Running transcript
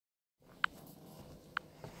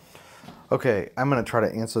Okay, I'm going to try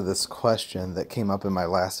to answer this question that came up in my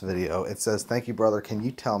last video. It says, thank you, brother. Can you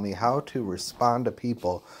tell me how to respond to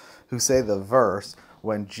people who say the verse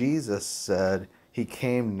when Jesus said he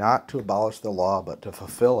came not to abolish the law, but to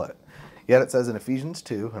fulfill it? Yet it says in Ephesians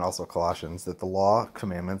 2 and also Colossians that the law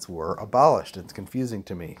commandments were abolished. It's confusing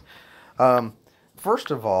to me.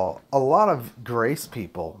 First of all, a lot of grace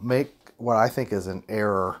people make what I think is an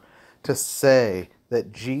error to say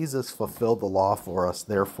that Jesus fulfilled the law for us,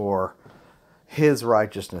 therefore his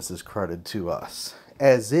righteousness is credited to us,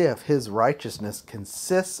 as if his righteousness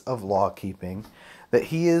consists of law keeping, that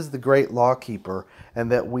he is the great law keeper, and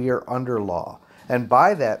that we are under law. And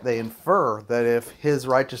by that, they infer that if his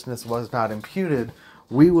righteousness was not imputed,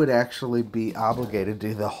 we would actually be obligated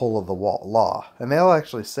to the whole of the law. And they'll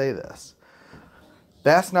actually say this.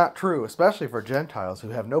 That's not true, especially for Gentiles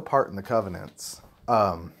who have no part in the covenants.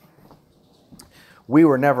 We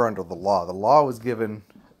were never under the law. The law was given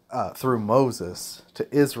through Moses to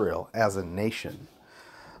Israel as a nation.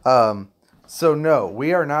 So no,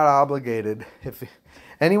 we are not obligated. If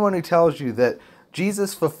anyone who tells you that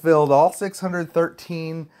Jesus fulfilled all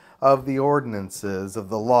 613 of the ordinances of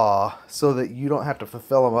the law so that you don't have to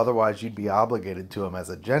fulfill them, otherwise you'd be obligated to them as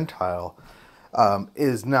a Gentile,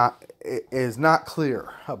 is not clear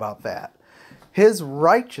about that. His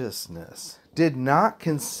righteousness did not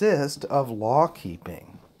consist of law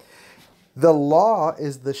keeping. The law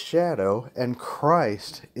is the shadow, and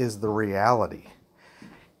Christ is the reality.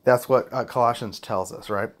 That's what Colossians tells us,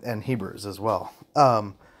 right? And Hebrews as well.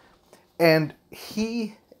 And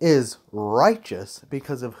he is righteous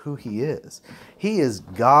because of who he is. He is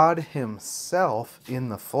God himself in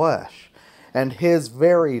the flesh. And his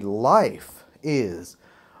very life is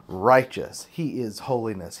righteous. He is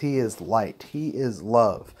holiness. He is light. He is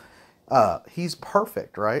love. He's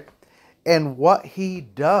perfect, right? And what he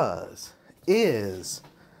does is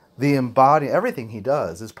everything he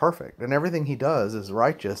does is perfect, and everything he does is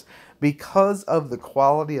righteous because of the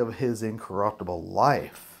quality of his incorruptible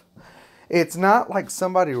life. It's not like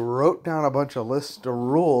somebody wrote down a bunch of lists of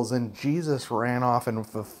rules and Jesus ran off and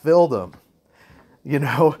fulfilled them. You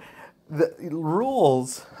know, the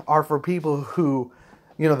rules are for people who,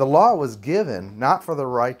 the law was given not for the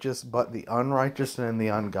righteous, but the unrighteous and the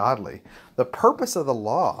ungodly. The purpose of the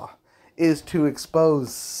law is to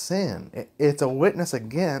expose sin. It's a witness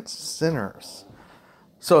against sinners.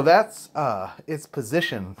 So that's its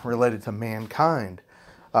position related to mankind,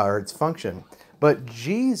 or its function. But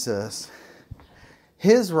Jesus,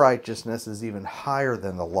 his righteousness is even higher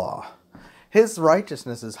than the law. His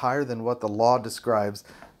righteousness is higher than what the law describes,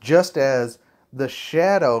 just as the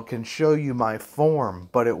shadow can show you my form,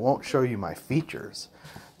 but it won't show you my features.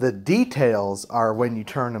 The details are when you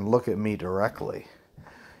turn and look at me directly.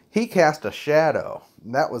 He cast a shadow.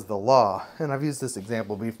 That was the law. And I've used this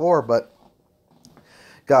example before, but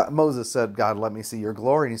Moses said, God, let me see your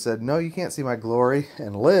glory. And he said, no, you can't see my glory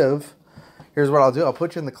and live. Here's what I'll do. I'll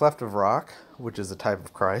put you in the cleft of rock, which is a type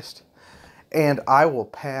of Christ, and I will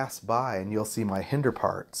pass by and you'll see my hinder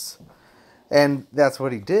parts. And that's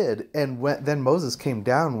what he did. And then Moses came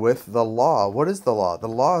down with the law. What is the law? The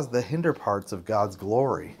law is the hinder parts of God's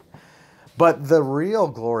glory. But the real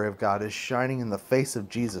glory of God is shining in the face of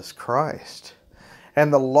Jesus Christ.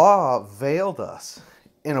 And the law veiled us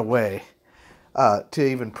in a way to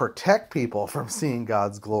even protect people from seeing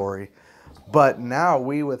God's glory. But now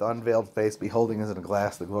we, with unveiled face, beholding as in a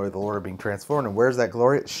glass the glory of the Lord, are being transformed. And where's that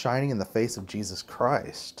glory? It's shining in the face of Jesus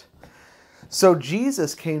Christ. So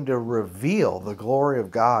Jesus came to reveal the glory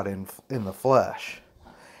of God in the flesh.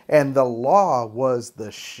 And the law was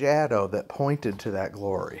the shadow that pointed to that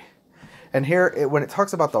glory. And here, when it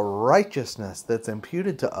talks about the righteousness that's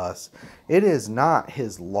imputed to us, it is not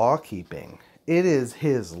his law keeping. It is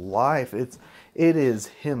his life. It is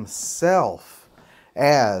himself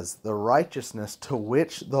as the righteousness to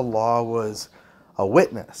which the law was a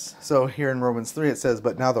witness. So here in Romans 3 it says,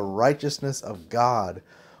 but now the righteousness of God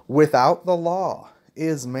without the law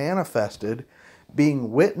is manifested,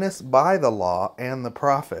 being witnessed by the law and the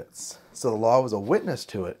prophets. So the law was a witness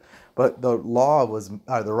to it. But the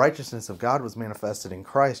righteousness of God was manifested in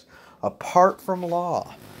Christ apart from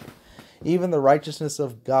law. Even the righteousness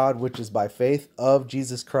of God, which is by faith of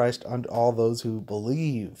Jesus Christ unto all those who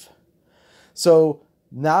believe. So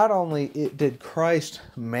not only did Christ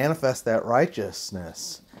manifest that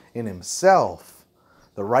righteousness in himself,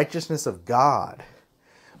 the righteousness of God,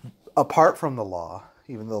 apart from the law,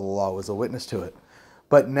 even though the law was a witness to it,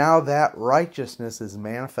 but now that righteousness is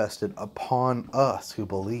manifested upon us who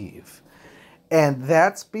believe. And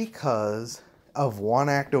that's because of one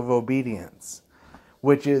act of obedience,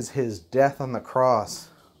 which is his death on the cross,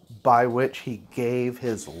 by which he gave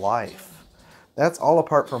his life. That's all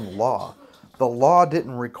apart from law. The law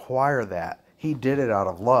didn't require that. He did it out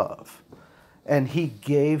of love. And he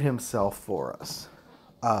gave himself for us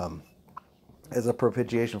as a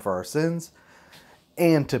propitiation for our sins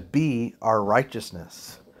and to be our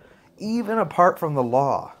righteousness. Even apart from the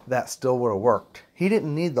law, that still would have worked. He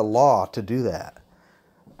didn't need the law to do that.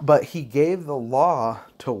 But he gave the law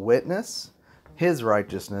to witness his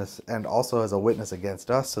righteousness and also as a witness against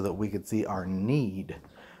us so that we could see our need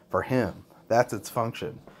for him. That's its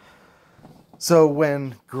function. So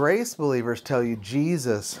when grace believers tell you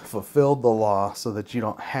Jesus fulfilled the law so that you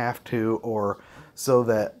don't have to, or so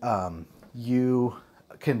that you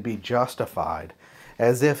can be justified,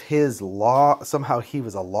 as if his law, somehow he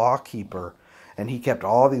was a law keeper and he kept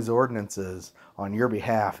all these ordinances on your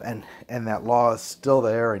behalf, and that law is still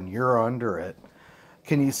there and you're under it.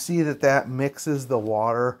 Can you see that that mixes the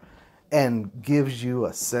water and gives you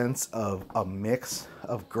a sense of a mix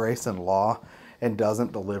of grace and law and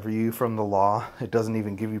doesn't deliver you from the law? It doesn't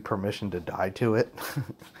even give you permission to die to it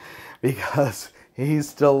because he's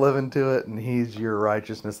still living to it and he's your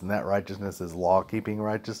righteousness, and that righteousness is law-keeping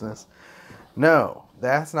righteousness. No,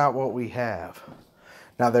 that's not what we have.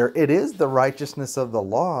 Now, it is the righteousness of the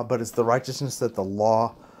law, but it's the righteousness that the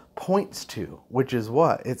law points to, which is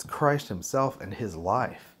what? It's Christ himself and his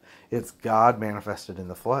life. It's God manifested in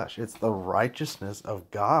the flesh. It's the righteousness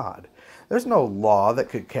of God. There's no law that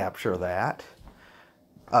could capture that.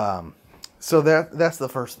 So that's the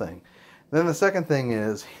first thing. Then the second thing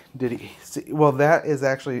is, did he see? Well, that is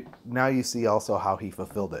actually, now you see also how he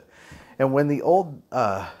fulfilled it. And when the Old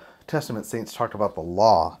Testament saints talked about the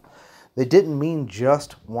law, they didn't mean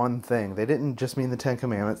just one thing. They didn't just mean the Ten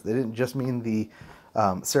Commandments. They didn't just mean the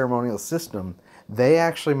ceremonial system. They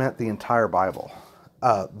actually meant the entire Bible.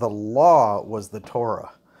 The law was the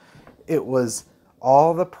Torah. It was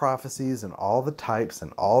all the prophecies and all the types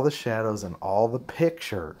and all the shadows and all the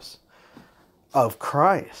pictures of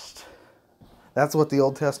Christ. That's what the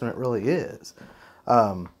Old Testament really is.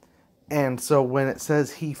 And so when it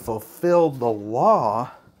says he fulfilled the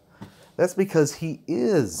law, that's because he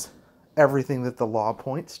is everything that the law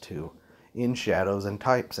points to in shadows and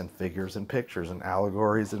types and figures and pictures and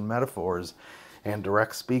allegories and metaphors and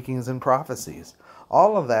direct speakings and prophecies.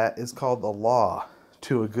 All of that is called the law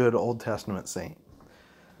to a good Old Testament saint.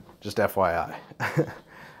 Just FYI.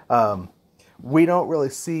 We don't really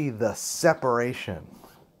see the separation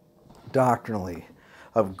doctrinally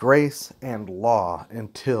of grace and law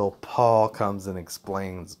until Paul comes and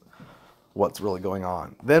explains what's really going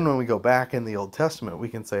on. Then when we go back in the Old Testament, we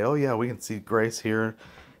can say, oh yeah, we can see grace here.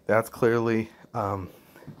 That's clearly,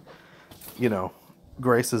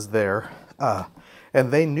 grace is there.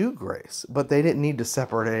 And they knew grace, but they didn't need to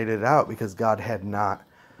separate it out because God had not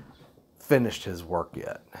finished his work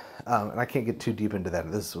yet. And I can't get too deep into that.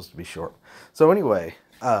 This is supposed to be short. So anyway,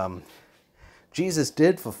 Jesus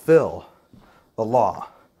did fulfill the law,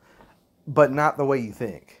 but not the way you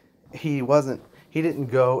think. He didn't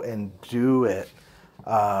go and do it.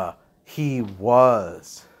 He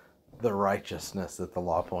was the righteousness that the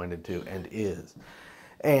law pointed to and is.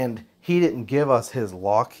 And he didn't give us his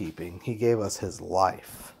law keeping. He gave us his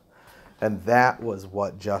life. And that was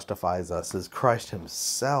what justifies us, is Christ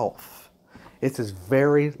himself. It's his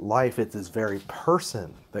very life. It's his very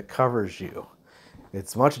person that covers you.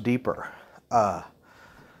 It's much deeper.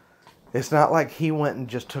 It's not like he went and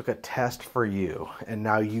just took a test for you and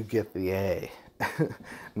now you get the A.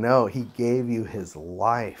 No, he gave you his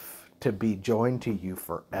life to be joined to you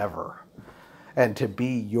forever and to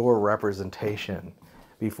be your representation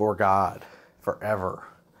before God forever,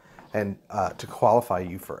 and to qualify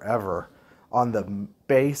you forever on the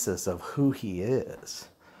basis of who he is,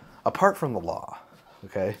 apart from the law.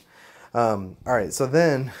 Okay? All right, so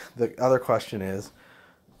then the other question is,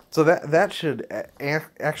 so that should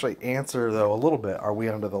actually answer, though, a little bit, are we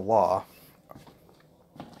under the law?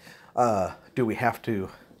 Do we have to,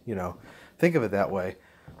 think of it that way?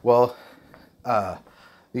 Well,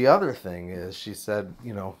 the other thing is, she said,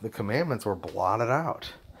 the commandments were blotted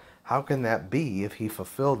out. How can that be if he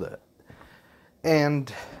fulfilled it?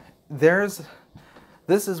 And this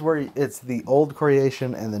is where it's the old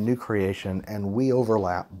creation and the new creation, and we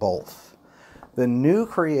overlap both. The new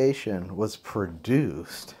creation was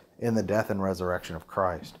produced in the death and resurrection of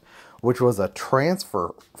Christ, which was a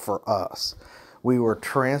transfer for us. We were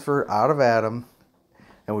transferred out of Adam,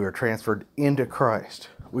 and we were transferred into Christ.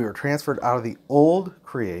 We were transferred out of the old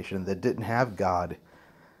creation that didn't have God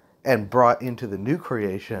and brought into the new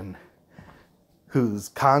creation whose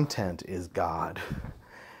content is God.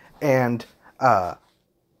 And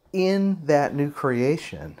in that new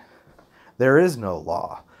creation, there is no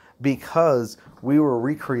law. because we were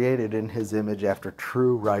recreated in his image after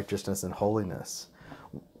true righteousness and holiness.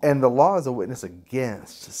 And the law is a witness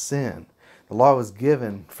against sin. The law was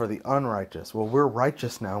given for the unrighteous. Well, we're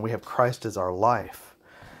righteous now. We have Christ as our life.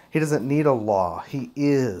 He doesn't need a law. He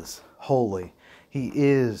is holy. He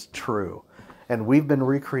is true. And we've been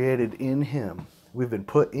recreated in him. We've been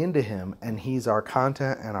put into him, and he's our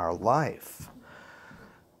content and our life.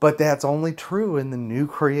 But that's only true in the new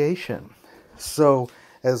creation. So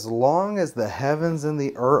as long as the heavens and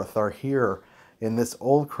the earth are here in this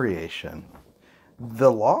old creation,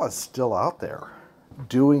 the law is still out there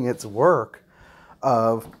doing its work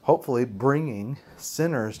of hopefully bringing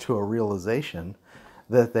sinners to a realization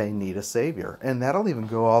that they need a Savior. And that'll even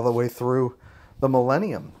go all the way through the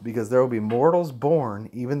millennium, because there will be mortals born,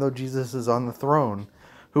 even though Jesus is on the throne,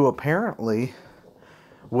 who apparently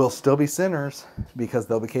will still be sinners because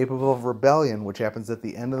they'll be capable of rebellion, which happens at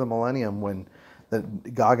the end of the millennium when the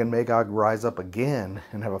Gog and Magog rise up again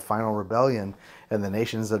and have a final rebellion, and the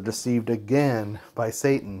nations are deceived again by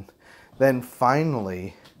Satan. Then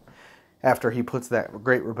finally, after he puts that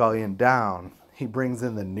great rebellion down, he brings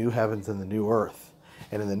in the new heavens and the new earth.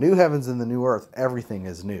 And in the new heavens and the new earth, everything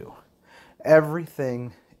is new.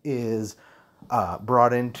 Everything is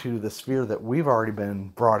brought into the sphere that we've already been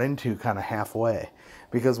brought into kind of halfway,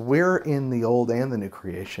 because we're in the old and the new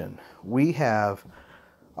creation. We have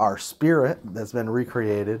our spirit that's been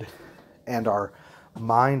recreated, and our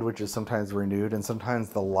mind, which is sometimes renewed, and sometimes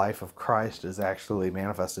the life of Christ is actually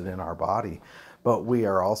manifested in our body. But we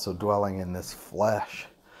are also dwelling in this flesh,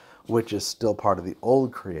 which is still part of the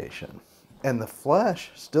old creation. And the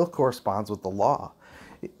flesh still corresponds with the law.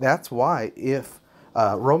 That's why if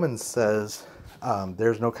Romans says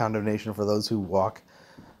there's no condemnation for those who walk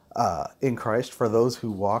in Christ, for those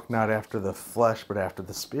who walk not after the flesh but after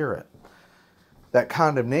the Spirit. That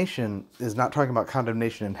condemnation is not talking about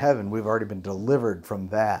condemnation in heaven. We've already been delivered from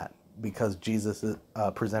that because Jesus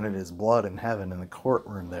presented his blood in heaven in the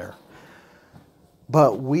courtroom there.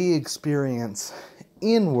 But we experience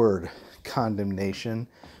inward condemnation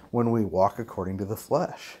when we walk according to the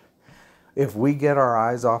flesh. If we get our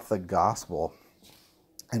eyes off the gospel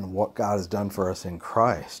and what God has done for us in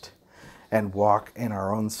Christ and walk in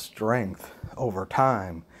our own strength over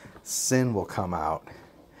time, sin will come out.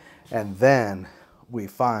 And then we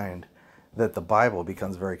find that the Bible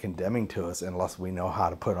becomes very condemning to us unless we know how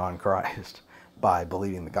to put on Christ by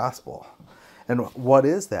believing the gospel. And what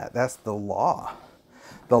is that? That's the law.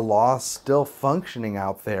 The law is still functioning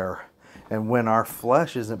out there. And when our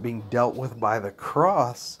flesh isn't being dealt with by the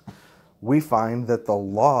cross, we find that the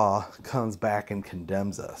law comes back and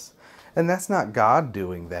condemns us. And that's not God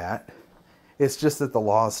doing that. It's just that the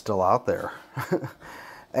law is still out there.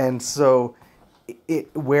 And so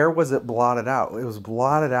where was it blotted out? It was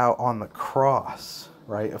blotted out on the cross,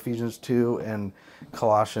 right? Ephesians 2 and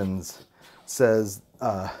Colossians says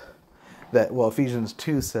Ephesians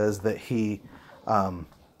 2 says that he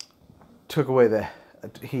took away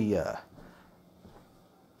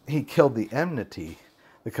he killed the enmity,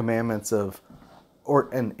 the commandments of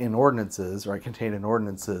in ordinances, right, contained in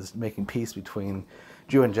ordinances, making peace between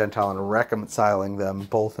Jew and Gentile and reconciling them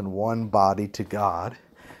both in one body to God,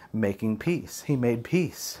 making peace. He made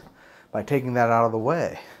peace by taking that out of the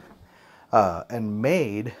way, and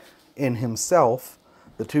made in himself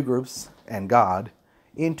the two groups and God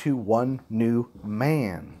into one new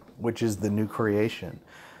man, which is the new creation.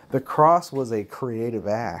 The cross was a creative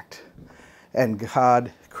act, and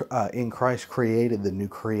God in Christ created the new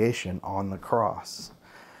creation on the cross,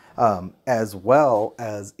 as well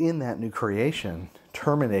as in that new creation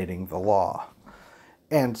terminating the law.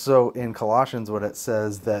 And so in Colossians, what it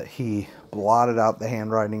says that he blotted out the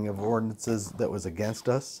handwriting of ordinances that was against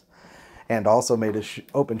us, and also made an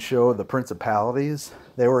open show of the principalities.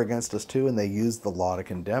 They were against us too, and they used the law to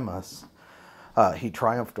condemn us. He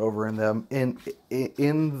triumphed over in them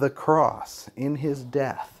in the cross, in his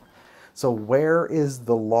death. So where is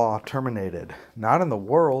the law terminated? Not in the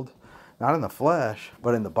world, not in the flesh,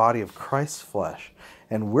 but in the body of Christ's flesh.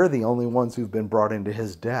 And we're the only ones who've been brought into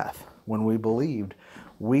his death. When we believed,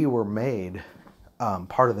 we were made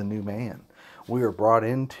part of the new man. We were brought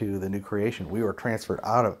into the new creation. We were transferred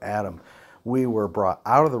out of Adam. We were brought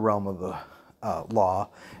out of the realm of the law,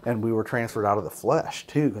 and we were transferred out of the flesh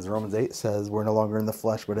too, because Romans 8 says we're no longer in the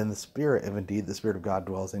flesh but in the Spirit, if indeed the Spirit of God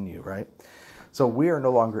dwells in you, right? So we are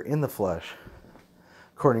no longer in the flesh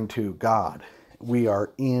according to God. We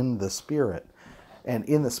are in the Spirit, and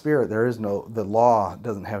in the Spirit the law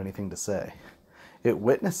doesn't have anything to say. It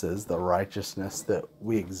witnesses the righteousness that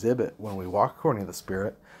we exhibit when we walk according to the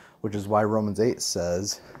Spirit, which is why Romans 8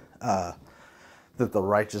 says that the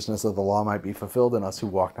righteousness of the law might be fulfilled in us who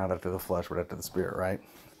walk not after the flesh, but after the Spirit, right?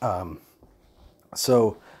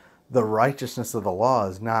 So the righteousness of the law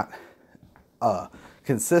is not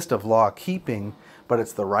consist of law keeping, but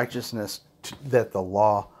it's the righteousness that the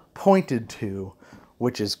law pointed to,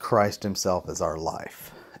 which is Christ himself as our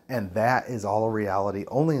life. And that is all a reality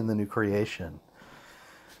only in the new creation.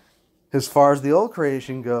 As far as the old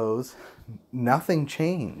creation goes, nothing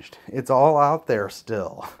changed. It's all out there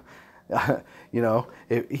still.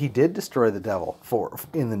 He did destroy the devil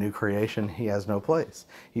in the new creation. He has no place.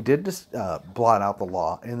 He did blot out the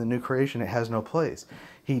law. In the new creation, it has no place.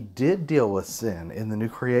 He did deal with sin. In the new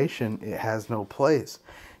creation, it has no place.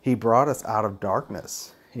 He brought us out of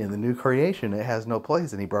darkness. In the new creation, it has no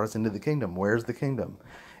place. And he brought us into the kingdom. Where's the kingdom?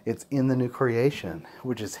 It's in the new creation,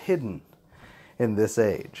 which is hidden in this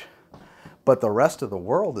age. But the rest of the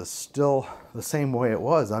world is still the same way it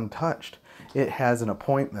was, untouched. It has an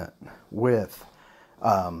appointment with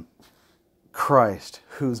Christ,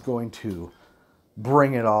 who's going to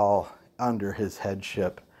bring it all under his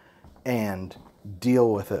headship and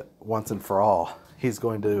deal with it once and for all. He's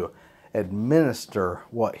going to administer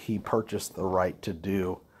what he purchased the right to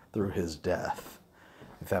do through his death,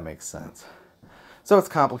 if that makes sense. So it's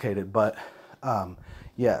complicated, but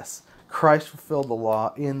yes, Christ fulfilled the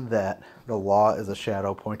law in that the law is a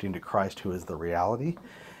shadow pointing to Christ, who is the reality,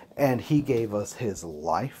 and he gave us his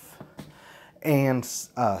life. And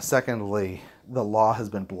secondly, the law has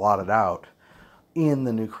been blotted out in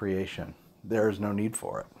the new creation. There is no need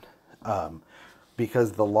for it.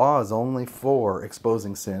 Because the law is only for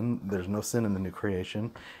exposing sin. There's no sin in the new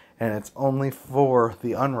creation. And it's only for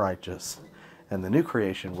the unrighteous. And the new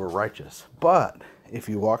creation, we're righteous. But if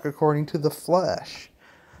you walk according to the flesh,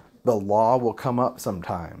 the law will come up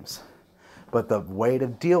sometimes. But the way to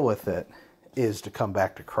deal with it is to come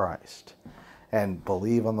back to Christ and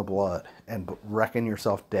believe on the blood and reckon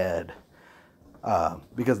yourself dead.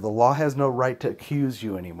 Because the law has no right to accuse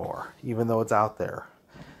you anymore, even though it's out there.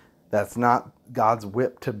 That's not God's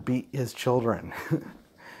whip to beat his children.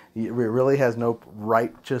 It really has no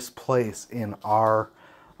righteous place in our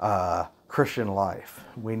Christian life.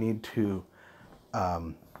 We need to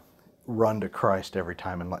run to Christ every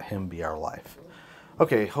time and let him be our life.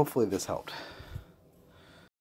 Okay, hopefully this helped.